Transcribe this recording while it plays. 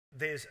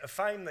there's a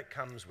fame that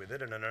comes with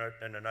it and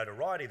a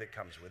notoriety that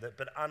comes with it,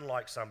 but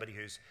unlike somebody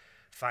who's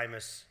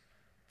famous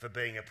for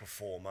being a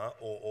performer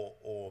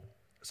or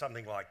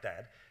something like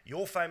that,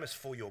 you're famous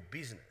for your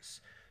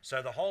business.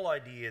 So the whole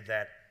idea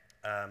that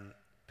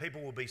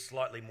people will be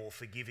slightly more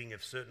forgiving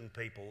of certain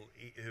people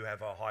who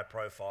have a high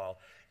profile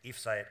if,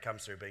 say, it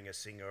comes through being a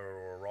singer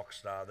or a rock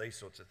star, these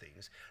sorts of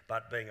things,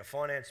 but being a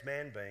finance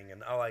man, being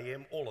an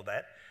OAM, all of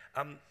that,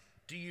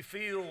 do you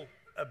feel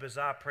a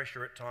bizarre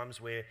pressure at times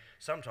where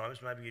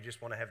sometimes maybe you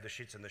just want to have the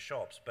shits in the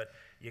shops, but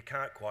you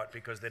can't quite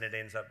because then it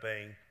ends up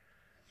being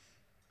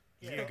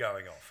you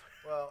going off?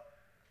 Well,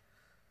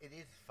 it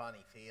is a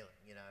funny feeling,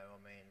 you know. I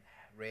mean,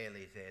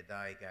 rarely is there a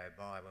day go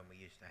by when we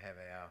used to have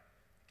our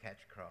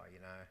catch cry, you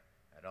know,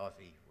 at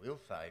Aussie, we'll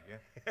save you,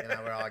 you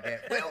know, where I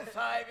get, we'll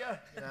save you,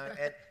 you know.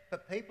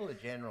 But people are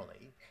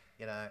generally,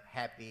 you know,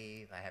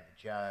 happy, they have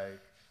a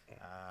joke,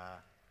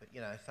 but,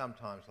 you know,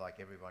 sometimes, like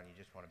everyone, you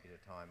just want a bit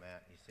of time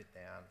out, and you sit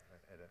down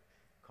at a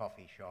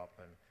coffee shop,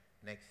 and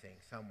next thing,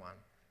 someone,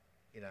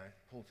 you know,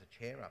 pulls a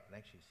chair up and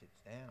actually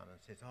sits down and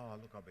says, oh,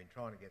 look, I've been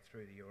trying to get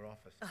through to your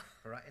office.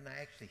 And they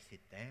actually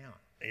sit down.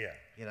 Yeah.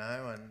 You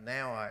know, and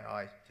now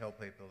I tell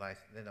people,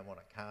 then they want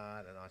a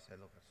card, and I say,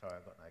 look, sorry,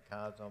 I've got no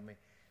cards on me.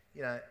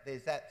 You know,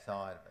 there's that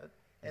side of it.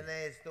 And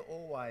there's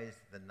always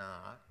the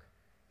narc.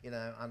 You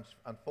know,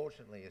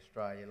 unfortunately,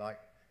 Australia, like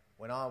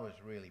when I was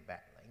really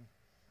battling,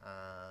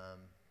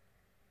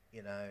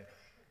 you know,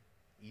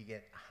 you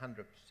get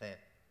 100%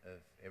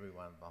 of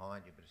everyone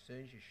behind you, but as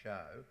soon as you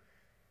show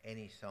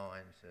any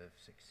signs of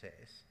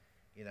success,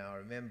 you know, I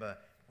remember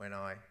when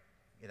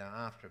you know,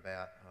 after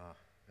about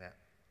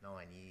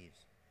 9 years,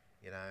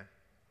 you know,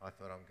 I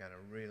thought I'm going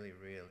to really,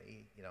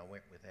 you know,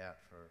 went without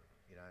for,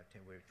 you know,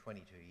 we're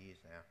 22 years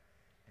now,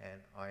 and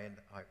I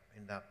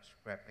end up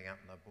scrapping up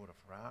and I bought a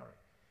Ferrari,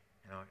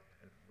 and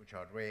which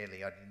I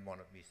didn't want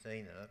to be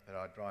seen in it, but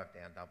I drive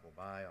down Double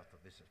Bay. I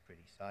thought this is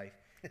pretty safe,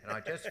 and I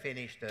just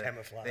finished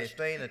there's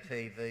been a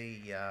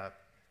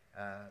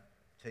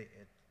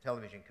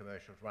television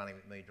commercials running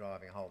with me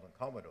driving a Holden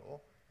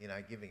Commodore, you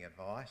know, giving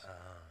advice,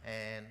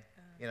 and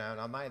you know, and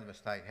I made the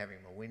mistake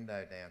having my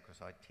window down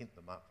because I tint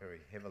them up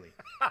very heavily,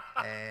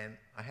 and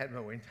I had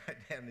my window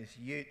down. This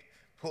ute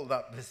pulled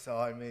up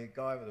beside me, a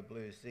guy with a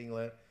blue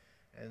singlet,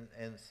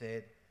 and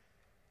said,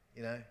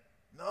 you know,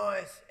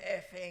 nice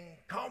effing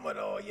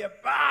Commodore, you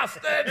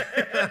bastard!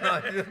 And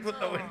I just put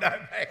the window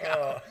back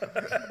up.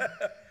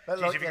 But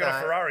geez, if you've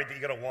got a Ferrari that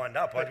you've got to wind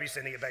up, I'd be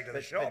sending it back to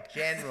the shop. But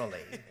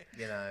generally,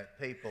 you know,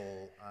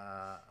 people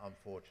are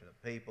unfortunate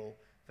people.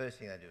 First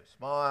thing they do is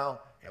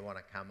smile. They want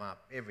to come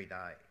up every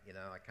day. You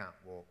know, I can't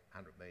walk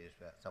 100 metres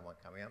without someone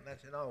coming up. And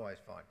that's it. I always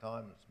find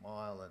time and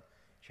smile and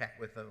chat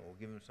with them or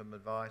give them some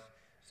advice.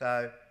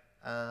 So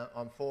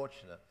I'm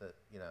fortunate that,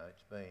 you know,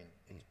 it's been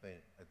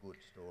a good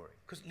story.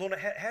 Because Lorna,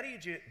 how do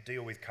you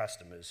deal with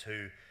customers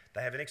who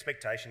they have an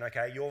expectation,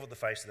 okay, you're the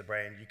face of the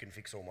brand, you can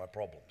fix all my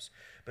problems.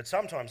 But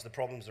sometimes the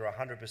problems are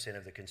 100%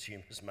 of the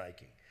consumer's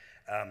making.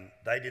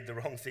 They did the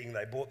wrong thing,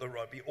 they bought the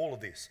right, all of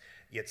this,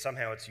 yet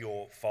somehow it's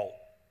your fault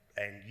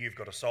and you've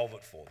got to solve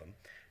it for them.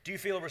 Do you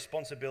feel a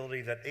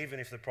responsibility that even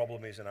if the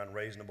problem is an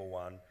unreasonable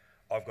one,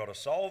 I've got to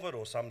solve it,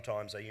 or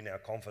sometimes are you now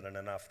confident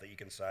enough that you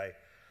can say,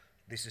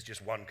 this is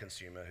just one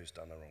consumer who's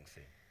done the wrong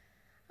thing?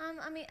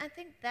 I mean, I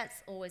think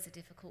that's always a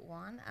difficult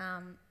one.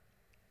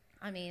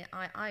 I mean,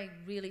 I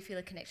really feel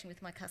a connection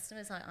with my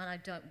customers, and I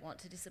don't want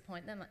to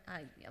disappoint them.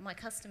 My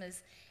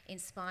customers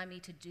inspire me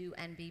to do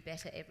and be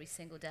better every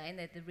single day, and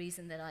they're the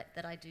reason that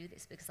I do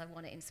this, because I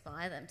want to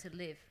inspire them to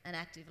live an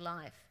active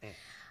life.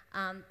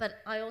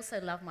 But I also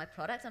love my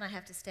product, and I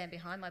have to stand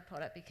behind my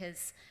product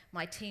because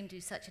my team do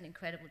such an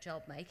incredible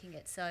job making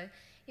it. So,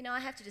 you know, I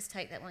have to just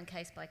take that one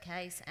case by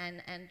case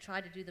and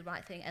try to do the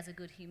right thing as a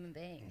good human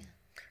being.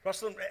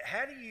 Ruslan,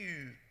 how do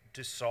you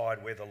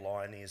decide where the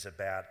line is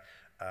about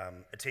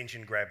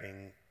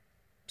attention-grabbing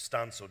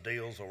stunts or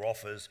deals or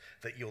offers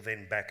that you'll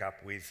then back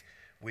up with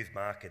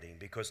marketing?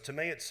 Because to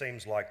me it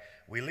seems like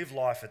we live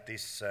life at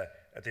this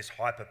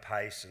hyper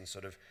pace, and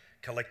sort of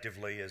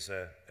collectively as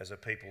a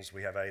peoples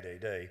we have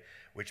ADD,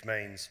 which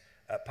means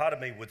part of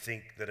me would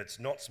think that it's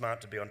not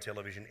smart to be on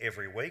television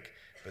every week,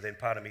 but then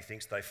part of me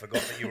thinks they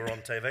forgot that you were on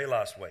TV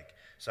last week.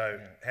 So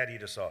how do you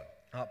decide?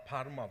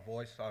 Part of my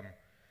voice,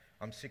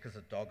 I'm sick as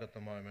a dog at the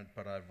moment,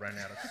 but I ran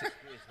out of sick.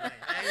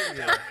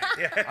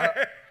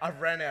 I've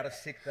ran out of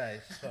sick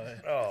days,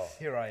 so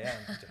here I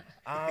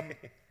am.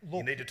 Look,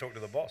 you need to talk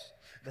to the boss.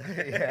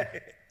 Yeah.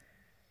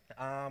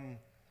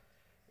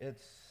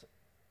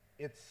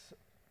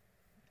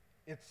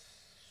 It's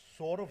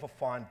sort of a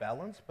fine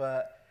balance,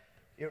 but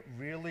it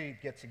really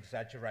gets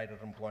exaggerated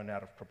and blown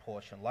out of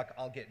proportion. Like,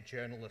 I'll get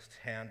journalists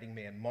hounding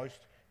me, and most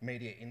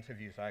media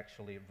interviews I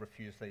actually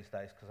refuse these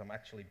days because I'm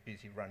actually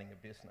busy running a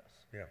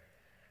business. Yeah.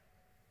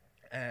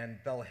 And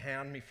they'll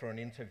hound me for an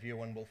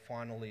interview, and we'll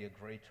finally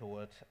agree to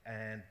it,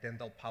 and then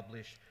they'll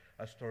publish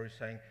a story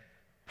saying,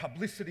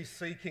 publicity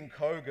seeking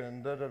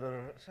Kogan, da da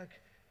da. It's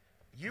like,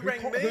 you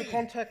rang me. Who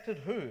contacted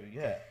who?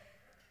 Yeah.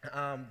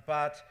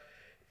 But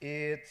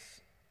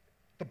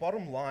the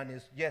bottom line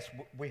is, yes,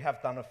 we have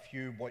done a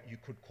few what you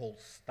could call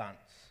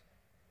stunts,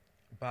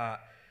 but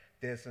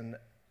there's a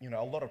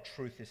lot of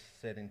truth is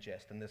said in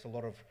jest, and there's a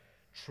lot of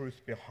truth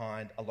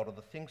behind a lot of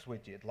the things we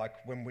did.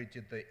 Like when we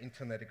did the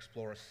Internet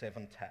Explorer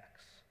 7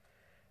 tax,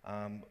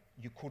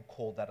 you could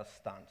call that a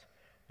stunt,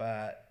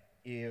 but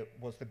it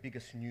was the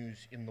biggest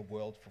news in the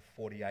world for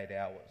 48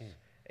 hours,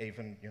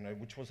 even,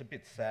 which was a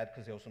bit sad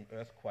because there was an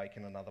earthquake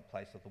in another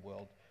place of the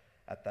world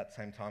at that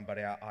same time, but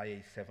our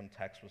IE7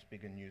 tax was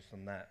bigger news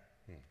than that.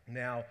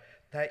 Now,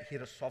 that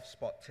hit a soft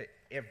spot to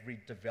every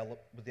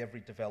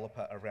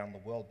developer around the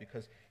world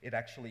because it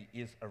actually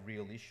is a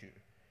real issue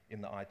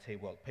in the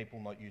IT world. People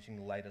not using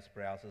the latest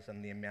browsers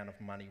and the amount of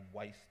money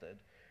wasted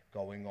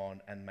going on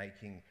and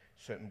making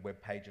certain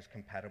web pages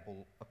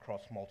compatible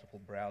across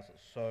multiple browsers.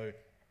 So,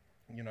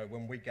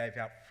 when we gave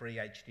out free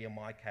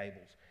HDMI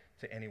cables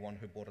to anyone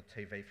who bought a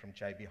TV from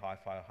JB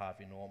Hi-Fi or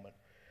Harvey Norman,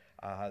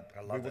 I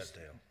love that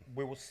deal.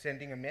 we were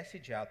sending a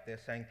message out there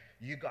saying,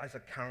 you guys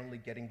are currently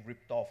getting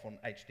ripped off on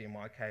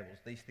HDMI cables.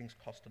 These things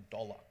cost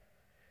 $1.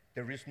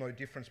 There is no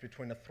difference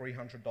between a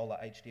 $300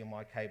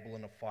 HDMI cable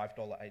and a $5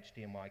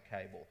 HDMI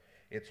cable.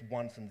 It's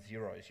ones and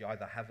zeros. You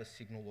either have a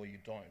signal or you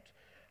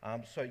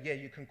don't. So yeah,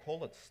 you can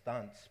call it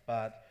stunts,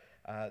 but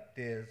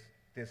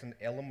there's an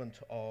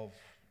element of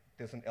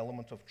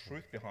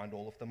truth behind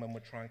all of them, and we're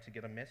trying to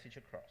get a message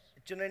across.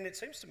 Janine, it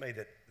seems to me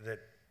that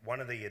one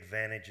of the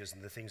advantages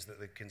and the things that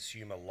the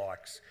consumer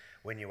likes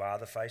when you are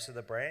the face of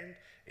the brand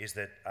is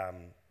that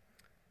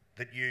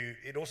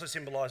it also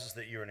symbolises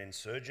that you're an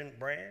insurgent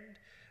brand,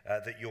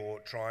 that you're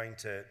trying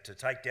to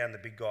take down the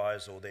big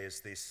guys, or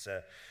there's this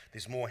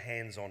more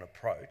hands-on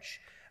approach.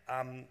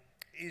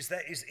 Is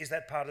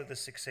that part of the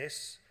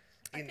success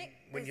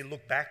when you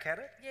look back at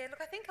it? Yeah,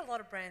 look, I think a lot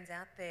of brands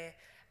out there,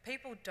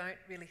 people don't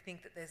really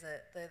think that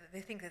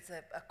they think there's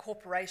a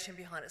corporation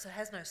behind it, so it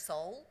has no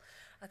soul.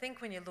 I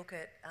think when you look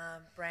at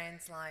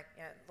brands like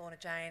Lorna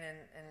Jane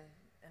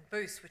and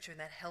Boost, which are in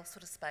that health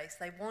sort of space,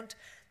 they want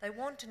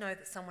to know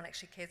that someone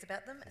actually cares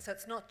about them. So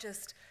it's not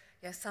just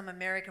some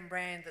American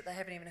brand that they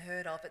haven't even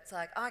heard of. It's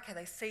like, okay,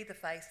 they see the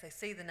face, they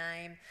see the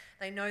name,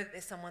 they know that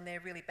there's someone there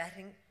really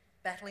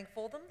battling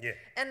for them. Yeah.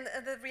 And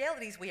the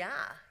reality is we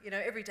are.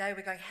 Every day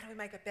we're going, how do we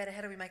make it better?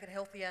 How do we make it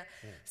healthier?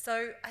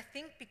 So I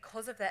think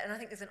because of that, and I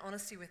think there's an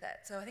honesty with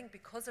that, so I think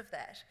because of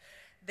that,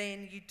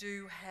 then you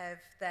do have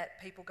that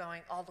people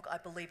going, oh, look, I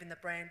believe in the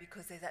brand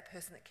because there's that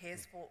person that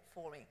cares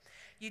for me.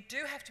 You do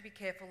have to be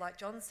careful, like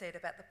John said,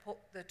 about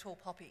the tall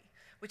poppy,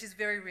 which is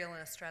very real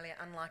in Australia,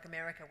 unlike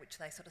America, which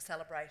they sort of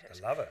celebrate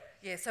it. I love it.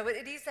 Yeah, so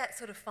it is that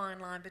sort of fine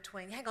line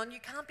between, hang on, you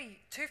can't be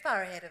too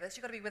far ahead of us,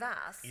 you've got to be with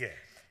us. Yeah.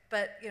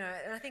 But,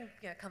 and I think,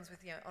 it comes with,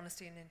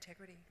 honesty and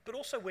integrity. But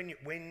also when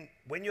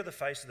you're the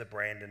face of the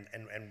brand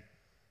and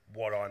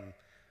what I'm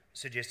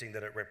suggesting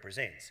that it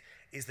represents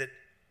is that,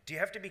 do you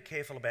have to be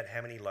careful about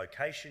how many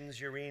locations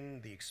you're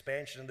in, the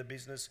expansion of the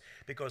business?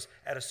 Because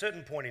at a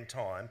certain point in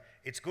time,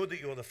 it's good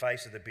that you're the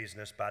face of the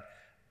business, but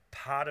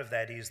part of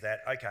that is that,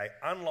 okay,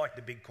 unlike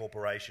the big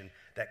corporation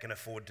that can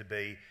afford to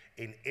be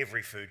in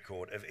every food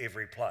court of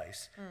every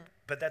place,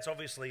 but that's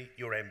obviously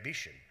your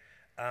ambition,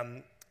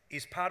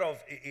 is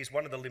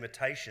one of the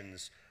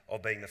limitations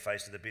of being the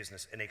face of the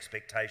business an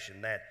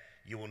expectation that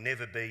you will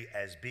never be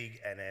as big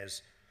and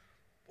as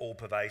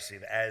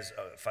all-pervasive as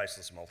a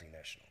faceless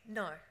multinational?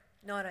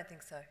 No, I don't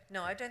think so.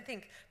 No, I don't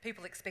think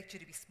people expect you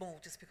to be small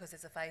just because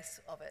there's a face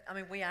of it. I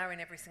mean, we are in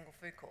every single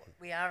food court.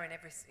 We are in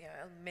every,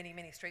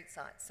 many street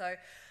sites. So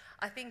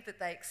I think that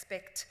they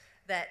expect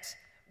that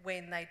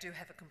when they do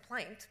have a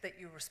complaint that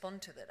you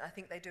respond to that. I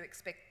think they do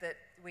expect that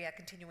we are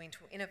continuing to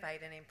innovate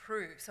and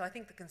improve. So I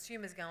think the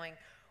consumer's going,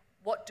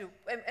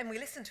 and we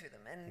listen to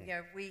them,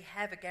 and we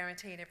have a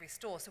guarantee in every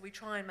store, so we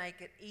try and make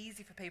it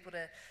easy for people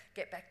to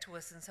get back to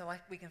us, and so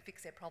we can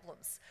fix their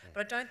problems.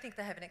 But I don't think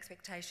they have an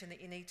expectation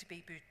that you need to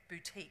be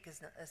boutique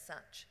as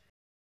such.